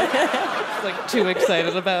 She's like too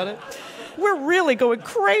excited about it. We're really going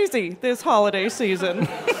crazy this holiday season.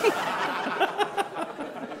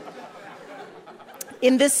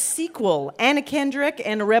 In this sequel, Anna Kendrick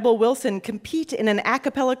and Rebel Wilson compete in an a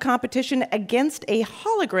cappella competition against a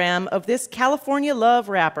hologram of this California Love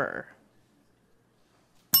rapper.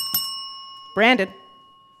 Brandon.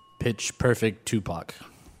 Pitch Perfect Tupac.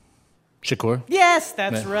 Shakur. Yes,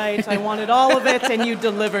 that's Yeah. right. I wanted all of it, and you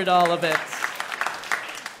delivered all of it.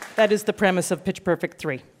 That is the premise of Pitch Perfect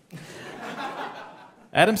 3.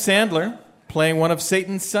 Adam Sandler, playing one of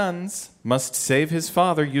Satan's sons, must save his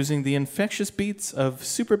father using the infectious beats of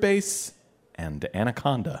Super Bass and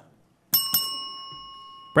Anaconda.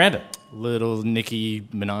 Brandon. Little Nicki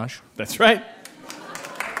Minaj. That's right.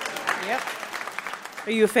 Yep.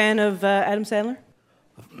 Are you a fan of Adam Sandler?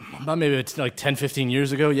 About maybe it's like 10, 15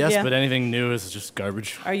 years ago, yes, Yeah. but anything new is just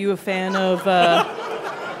garbage. Are you a fan of...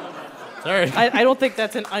 Sorry. I don't think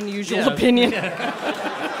that's an unusual Yeah. opinion.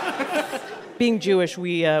 Being Jewish,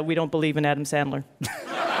 we don't believe in Adam Sandler.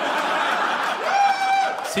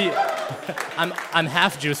 See, I'm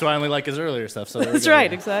half Jew, so I only like his earlier stuff. So That's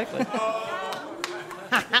right, exactly.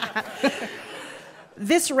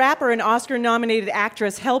 This rapper and Oscar-nominated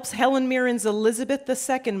actress helps Helen Mirren's Elizabeth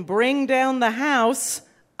II bring down the House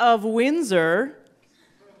of Windsor.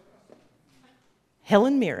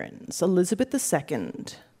 Helen Mirren's Elizabeth II.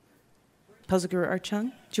 Puzzle Guru Art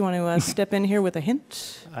Chung, do you want to step in here with a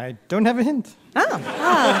hint? I don't have a hint.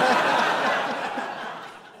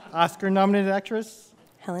 Oscar-nominated actress?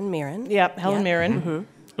 Helen Mirren. Yep, Helen Mirren. Mm-hmm.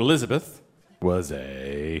 Elizabeth was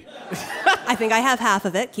a... I think I have half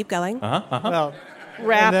of it. Keep going. Well,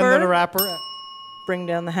 Rapper. And then what a rapper. Bring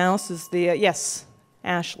down the house is the... yes,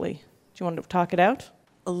 Ashley. Do you want to talk it out?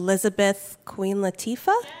 Elizabeth Queen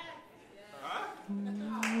Latifah?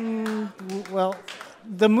 Well,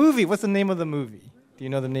 the movie. What's the name of the movie? Do you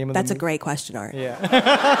know the name of the movie? That's a great question, Art. Yeah.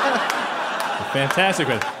 Fantastic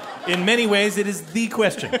question. In many ways, it is the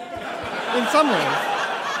question. In some ways.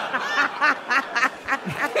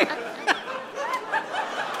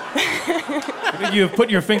 I think you have put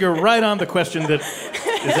your finger right on the question that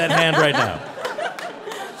is at hand right now.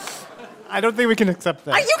 I don't think we can accept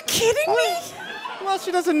that. Are you kidding me? Well,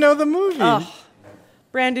 she doesn't know the movie. Oh.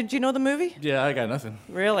 Brandon, do you know the movie? Yeah, I got nothing.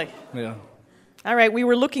 Really? Yeah. All right, we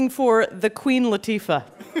were looking for the Queen Latifah.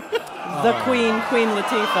 The Queen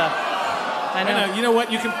Latifah. I know. You know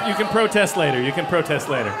what? You can protest later. You can protest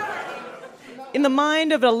later. In the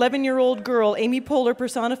mind of an 11-year-old girl, Amy Poehler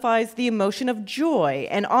personifies the emotion of joy,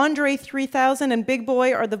 and Andre 3000 and Big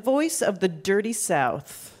Boy are the voice of the dirty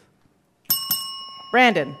South.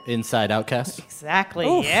 Brandon. Inside Outcast. Exactly.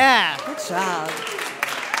 Oof. Yeah. Good job.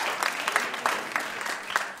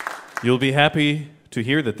 You'll be happy to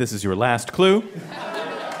hear that this is your last clue.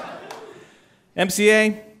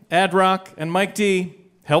 MCA, Ad Rock, and Mike D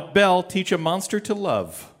help Belle teach a monster to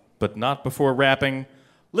love, but not before rapping,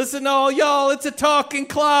 "Listen all y'all, it's a talking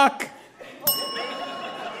clock."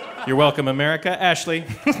 You're welcome, America. Ashley.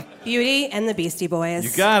 Beauty and the Beastie Boys.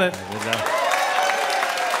 You got it.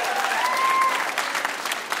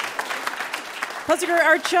 Puzzler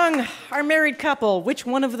Art Chung, our married couple, which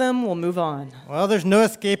one of them will move on? Well, there's no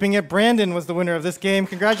escaping it. Brandon was the winner of this game.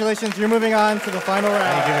 Congratulations, you're moving on to the final round.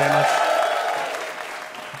 Thank you very much.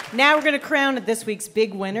 Now we're going to crown this week's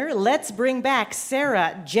big winner. Let's bring back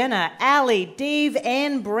Sarah, Jenna, Allie, Dave,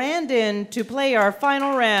 and Brandon to play our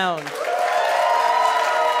final round.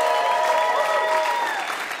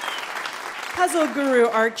 Puzzle Guru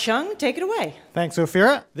Art Chung, take it away. Thanks,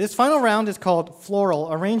 Ophira. This final round is called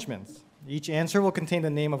Floral Arrangements. Each answer will contain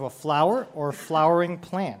the name of a flower or flowering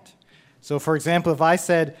plant. So, for example, if I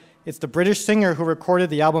said, it's the British singer who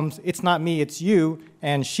recorded the albums It's Not Me, It's You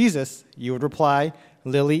and Sheezus, you would reply,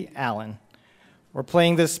 Lily Allen. We're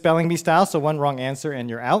playing this spelling bee style, so one wrong answer and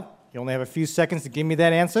you're out. You only have a few seconds to give me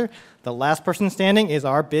that answer. The last person standing is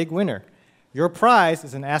our big winner. Your prize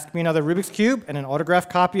is an Ask Me Another Rubik's Cube and an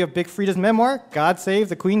autographed copy of Big Frida's memoir, God Save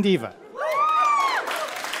the Queen Diva.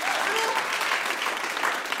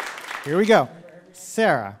 Here we go.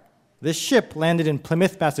 Sarah, this ship landed in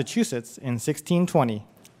Plymouth, Massachusetts in 1620.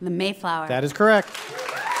 The Mayflower. That is correct.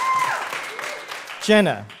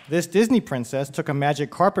 Jenna, this Disney princess took a magic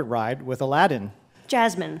carpet ride with Aladdin.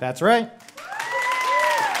 Jasmine. That's right.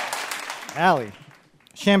 Allie,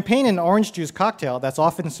 champagne and orange juice cocktail that's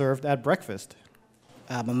often served at breakfast.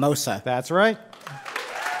 Mimosa. That's right.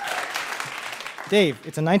 Dave,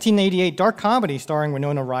 it's a 1988 dark comedy starring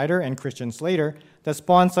Winona Ryder and Christian Slater that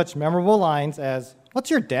spawned such memorable lines as,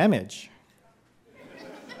 "What's your damage?"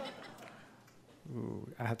 Ooh,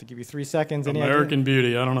 I have to give you 3 seconds. Any American idea?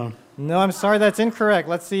 Beauty, I don't know. No, I'm sorry, that's incorrect.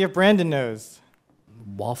 Let's see if Brandon knows.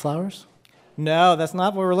 Wallflowers? No, that's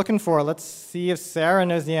not what we're looking for. Let's see if Sarah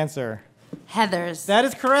knows the answer. Heathers. That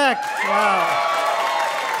is correct. Wow.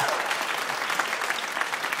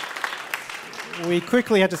 We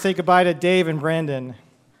quickly have to say goodbye to Dave and Brandon.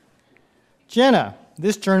 Jenna,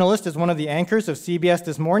 this journalist is one of the anchors of CBS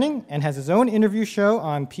This Morning and has his own interview show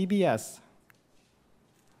on PBS.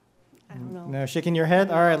 I don't know. No, shaking your head?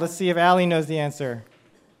 All right, let's see if Allie knows the answer.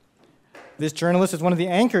 This journalist is one of the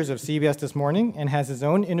anchors of CBS This Morning and has his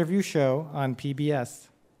own interview show on PBS.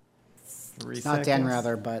 3 It's not seconds. Dan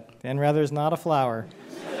Rather, but... Dan Rather is not a flower.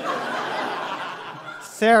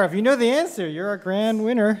 Sarah, if you know the answer, you're our grand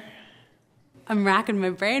winner. I'm racking my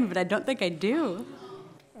brain, but I don't think I do.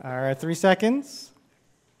 All right, 3 seconds.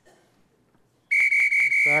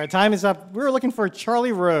 Sorry, time is up. We were looking for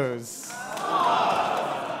Charlie Rose.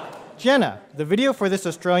 Jenna, the video for this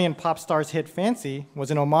Australian pop star's hit Fancy was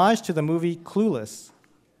an homage to the movie Clueless.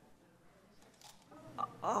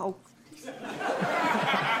 Oh.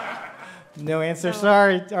 No answer,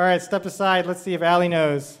 sorry. All right, step aside. Let's see if Allie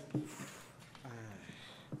knows.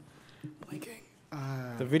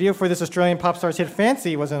 video for this Australian pop star's hit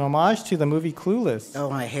Fancy was an homage to the movie Clueless. Oh,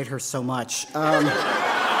 I hate her so much.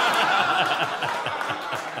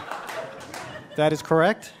 That is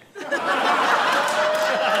correct.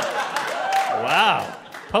 Wow.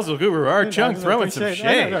 Puzzle guru Art Chung throwing some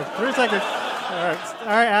shade. 3 seconds. All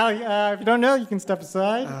right, Allie, if you don't know, you can step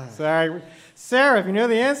aside. Sorry. Sarah, if you know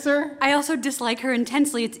the answer. I also dislike her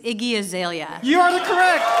intensely. It's Iggy Azalea. You are the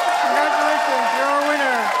correct. Congratulations, you're our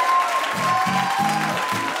winner.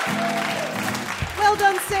 Well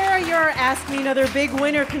done, Sarah. You're Ask Me Another big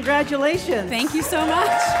winner. Congratulations. Thank you so much.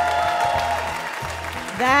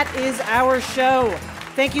 That is our show.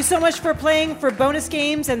 Thank you so much for playing. For bonus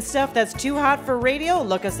games and stuff that's too hot for radio,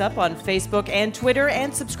 look us up on Facebook and Twitter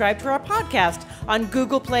and subscribe to our podcast on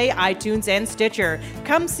Google Play, iTunes, and Stitcher.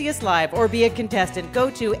 Come see us live or be a contestant. Go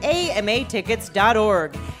to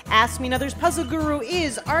amatickets.org. Ask Me Another's puzzle guru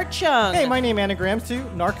is Art Chung. Hey, my name anagrams to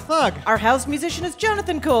Narc Thug. Our house musician is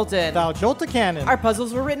Jonathan Colton. Thou Jolta Cannon. Our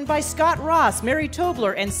puzzles were written by Scott Ross, Mary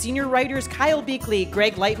Tobler, and senior writers Kyle Beakley,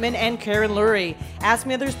 Greg Lightman, and Karen Lurie. Ask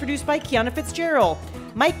Me Another is produced by Kiana Fitzgerald,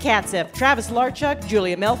 Mike Katzeff, Travis Larchuk,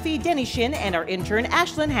 Julia Melfi, Denny Shin, and our intern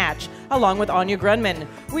Ashlyn Hatch, along with Anya Grunman.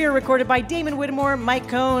 We are recorded by Damon Whittemore, Mike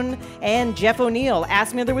Cohn, and Jeff O'Neill.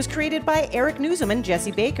 Ask Me Another was created by Eric Newsom and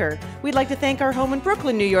Jesse Baker. We'd like to thank our home in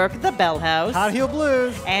Brooklyn, New York, the Bell House. Hot Heel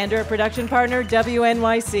Blues. And our production partner,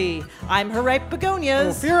 WNYC. I'm her ripe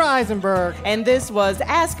begonias. Ophira Eisenberg. And this was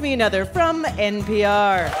Ask Me Another from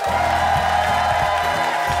NPR.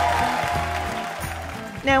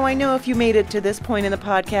 Now, I know if you made it to this point in the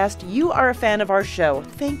podcast, you are a fan of our show.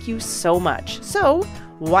 Thank you so much. So,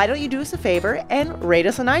 why don't you do us a favor and rate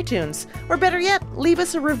us on iTunes? Or better yet, leave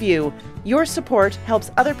us a review. Your support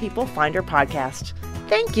helps other people find our podcast.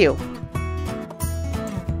 Thank you.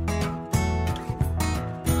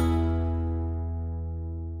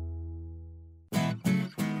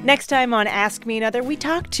 Next time on Ask Me Another, we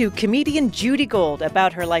talk to comedian Judy Gold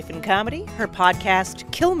about her life in comedy, her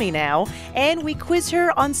podcast Kill Me Now, and we quiz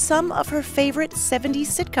her on some of her favorite 70s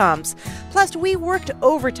sitcoms. Plus, we worked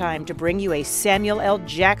overtime to bring you a Samuel L.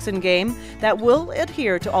 Jackson game that will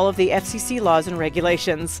adhere to all of the FCC laws and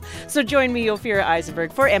regulations. So join me, Ophira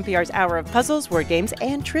Eisenberg, for NPR's Hour of Puzzles, Word Games,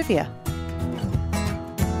 and Trivia.